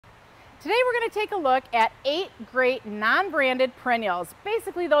Today we're going to take a look at 8 great non-branded perennials.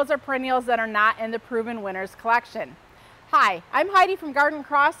 Basically, those are perennials that are not in the Proven Winners collection. Hi, I'm Heidi from Garden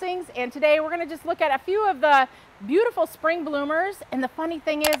Crossings, and today we're going to just look at a few of the beautiful spring bloomers. And the funny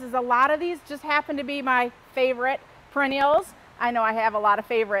thing is a lot of these just happen to be my favorite perennials. I know I have a lot of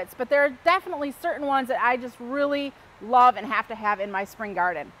favorites, but there are definitely certain ones that I just really love and have to have in my spring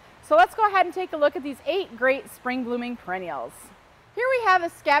garden. So let's go ahead and take a look at these 8 great spring blooming perennials. Here we have a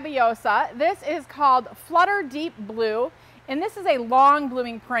Scabiosa. This is called Flutter Deep Blue, and this is a long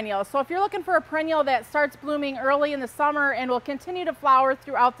blooming perennial. So if you're looking for a perennial that starts blooming early in the summer and will continue to flower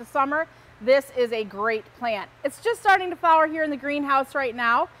throughout the summer, this is a great plant. It's just starting to flower here in the greenhouse right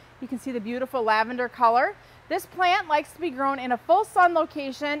now. You can see the beautiful lavender color. This plant likes to be grown in a full sun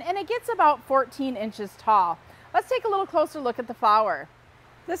location, and it gets about 14 inches tall. Let's take a little closer look at the flower.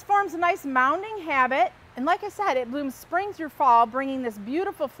 This forms a nice mounding habit, and like I said, it blooms spring through fall, bringing this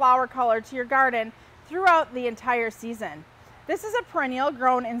beautiful flower color to your garden throughout the entire season. This is a perennial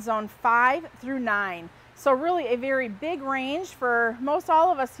grown in zone 5 through 9, so really a very big range for most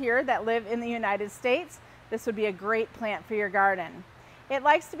all of us here that live in the United States. This would be a great plant for your garden. It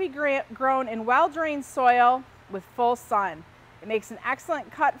likes to be grown in well-drained soil with full sun. It makes an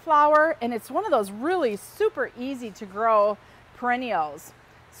excellent cut flower, and it's one of those really super easy to grow perennials.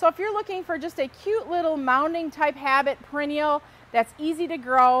 So if you're looking for just a cute little mounding type habit perennial that's easy to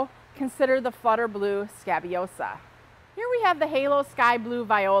grow, consider the Flutter Blue Scabiosa. Here we have the Halo Sky Blue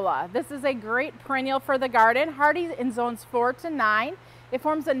Viola. This is a great perennial for the garden, hardy in zones 4 to 9. It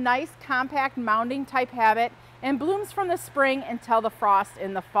forms a nice compact mounding type habit and blooms from the spring until the frost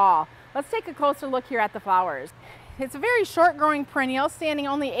in the fall. Let's take a closer look here at the flowers. It's a very short growing perennial, standing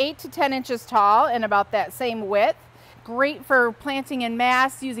only 8 to 10 inches tall and about that same width. Great for planting in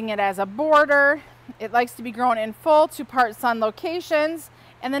mass, using it as a border. It likes to be grown in full to part sun locations.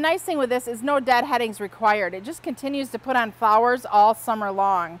 And the nice thing with this is no deadheadings required. It just continues to put on flowers all summer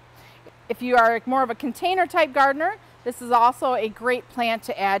long. If you are more of a container type gardener, this is also a great plant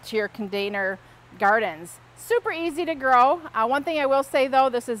to add to your container gardens. Super easy to grow. One thing I will say though,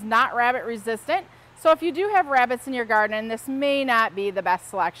 this is not rabbit resistant. So if you do have rabbits in your garden, this may not be the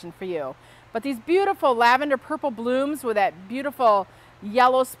best selection for you. But these beautiful lavender purple blooms with that beautiful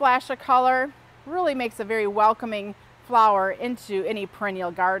yellow splash of color really makes a very welcoming flower into any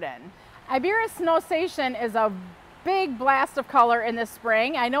perennial garden. Iberis snowsation is a big blast of color in the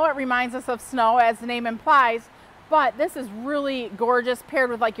spring. I know it reminds us of snow, as the name implies, but this is really gorgeous paired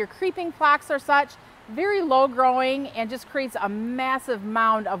with like your creeping phlox or such. Very low growing and just creates a massive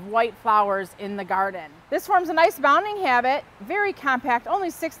mound of white flowers in the garden. This forms a nice mounding habit, very compact, only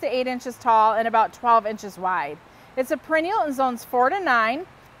 6 to 8 inches tall and about 12 inches wide. It's a perennial in zones 4 to 9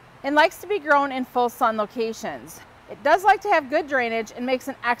 and likes to be grown in full sun locations. It does like to have good drainage and makes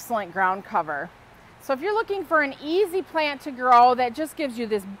an excellent ground cover. So if you're looking for an easy plant to grow that just gives you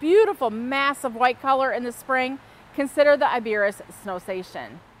this beautiful mass of white color in the spring, consider the Iberis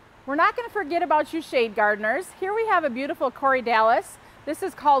snowsation. We're not going to forget about you shade gardeners. Here we have a beautiful Corydalis. This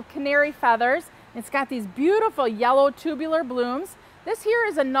is called Canary Feathers. It's got these beautiful yellow tubular blooms. This here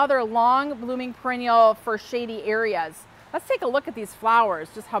is another long blooming perennial for shady areas. Let's take a look at these flowers,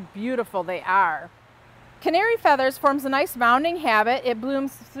 just how beautiful they are. Canary Feathers forms a nice mounding habit. It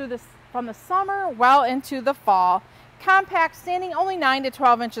blooms from the summer well into the fall. Compact, standing only 9 to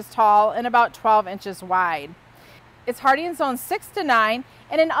 12 inches tall and about 12 inches wide. It's hardy in zones 6 to 9,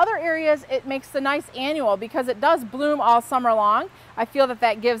 and in other areas it makes a nice annual because it does bloom all summer long. I feel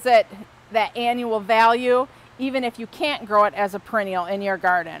that gives it that annual value even if you can't grow it as a perennial in your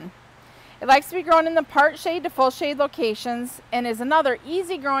garden. It likes to be grown in the part shade to full shade locations and is another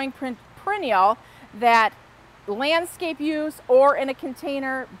easy growing perennial that landscape use or in a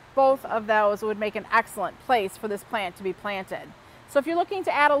container, both of those would make an excellent place for this plant to be planted. So if you're looking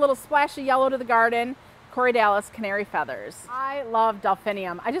to add a little splash of yellow to the garden, Corydalis Canary Feathers. I love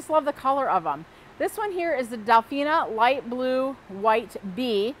Delphinium. I just love the color of them. This one here is the Delphina Light Blue White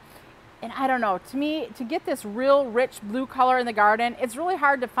Bee. And I don't know, to me, to get this real rich blue color in the garden, it's really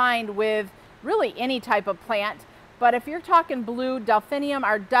hard to find with really any type of plant. But if you're talking blue, Delphinium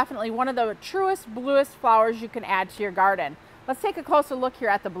are definitely one of the truest, bluest flowers you can add to your garden. Let's take a closer look here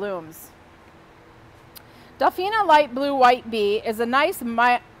at the blooms. Delphina Light Blue White Bee is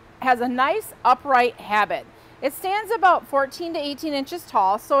has a nice upright habit. It stands about 14 to 18 inches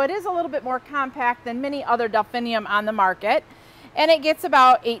tall, so it is a little bit more compact than many other Delphinium on the market, and it gets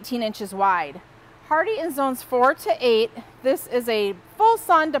about 18 inches wide. Hardy in zones 4 to 8, this is a full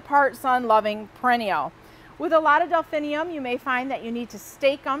sun to part sun loving perennial. With a lot of Delphinium, you may find that you need to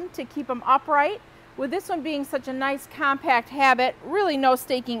stake them to keep them upright, With this one being such a nice compact habit, really no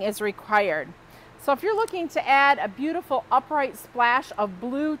staking is required. So if you're looking to add a beautiful upright splash of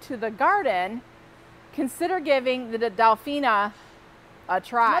blue to the garden, consider giving the Delphina a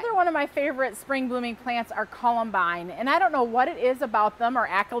try. Another one of my favorite spring blooming plants are columbine, and I don't know what it is about them, or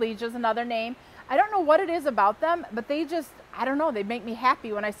achalasia is another name. I don't know what it is about them, but they just, I don't know, they make me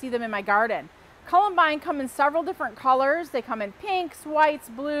happy when I see them in my garden. Columbine come in several different colors. They come in pinks, whites,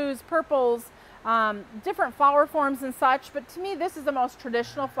 blues, purples, different flower forms and such, but to me this is the most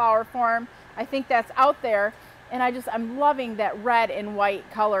traditional flower form I think that's out there, and I'm loving that red and white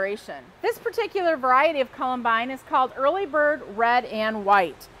coloration. This particular variety of columbine is called early bird red and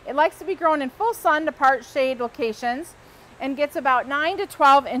white. It likes to be grown in full sun to part shade locations and gets about 9 to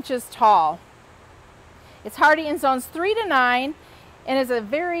 12 inches tall. It's hardy in zones 3 to 9 and is a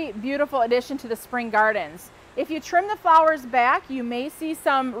very beautiful addition to the spring gardens. If you trim the flowers back, you may see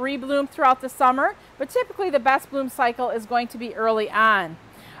some rebloom throughout the summer, but typically the best bloom cycle is going to be early on.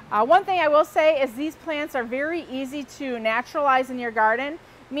 One thing I will say is these plants are very easy to naturalize in your garden,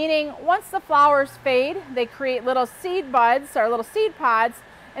 meaning once the flowers fade, they create little seed buds or little seed pods,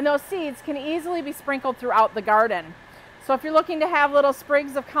 and those seeds can easily be sprinkled throughout the garden. So if you're looking to have little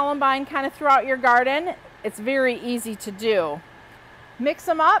sprigs of columbine kind of throughout your garden, it's very easy to do. Mix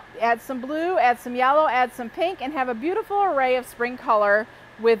them up, add some blue, add some yellow, add some pink, and have a beautiful array of spring color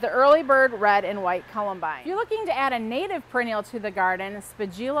with the early bird red and white columbine. If you're looking to add a native perennial to the garden,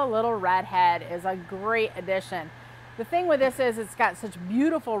 Spigilla Little Redhead is a great addition. The thing with this is it's got such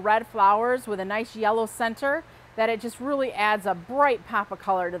beautiful red flowers with a nice yellow center that it just really adds a bright pop of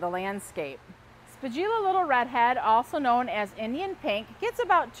color to the landscape. Spigilla Little Redhead, also known as Indian Pink, gets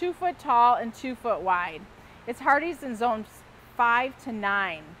about 2 foot tall and 2 foot wide. It's hardy in zones 5 to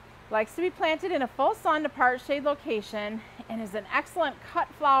 9. Likes to be planted in a full sun to part shade location and is an excellent cut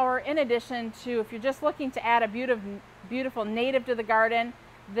flower in addition to, if you're just looking to add a beautiful native to the garden,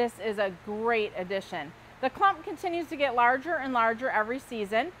 this is a great addition. The clump continues to get larger and larger every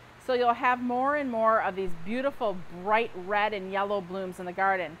season, so you'll have more and more of these beautiful bright red and yellow blooms in the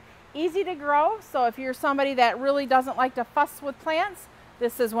garden. Easy to grow, so if you're somebody that really doesn't like to fuss with plants,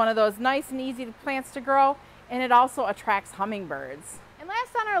 this is one of those nice and easy plants to grow, and it also attracts hummingbirds. And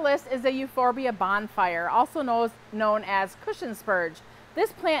last on our list is the Euphorbia bonfire, also known as cushion spurge.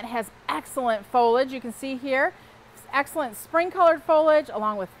 This plant has excellent foliage. You can see here, excellent spring colored foliage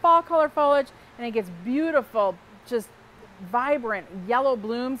along with fall colored foliage, and it gets beautiful, just vibrant yellow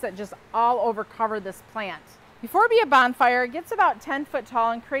blooms that just all over cover this plant. Euphorbia bonfire gets about 10 foot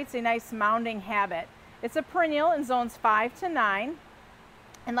tall and creates a nice mounding habit. It's a perennial in zones 5 to 9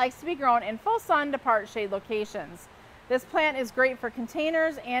 and likes to be grown in full sun to part shade locations. This plant is great for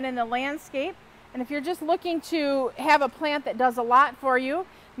containers and in the landscape, and if you're just looking to have a plant that does a lot for you,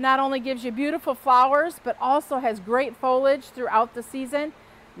 not only gives you beautiful flowers but also has great foliage throughout the season,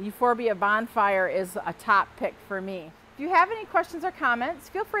 Euphorbia bonfire is a top pick for me. If you have any questions or comments,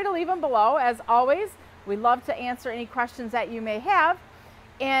 feel free to leave them below. As always, we love to answer any questions that you may have,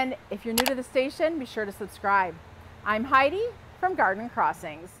 and if you're new to the station, be sure to subscribe. I'm Heidi from Garden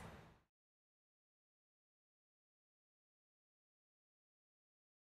Crossings.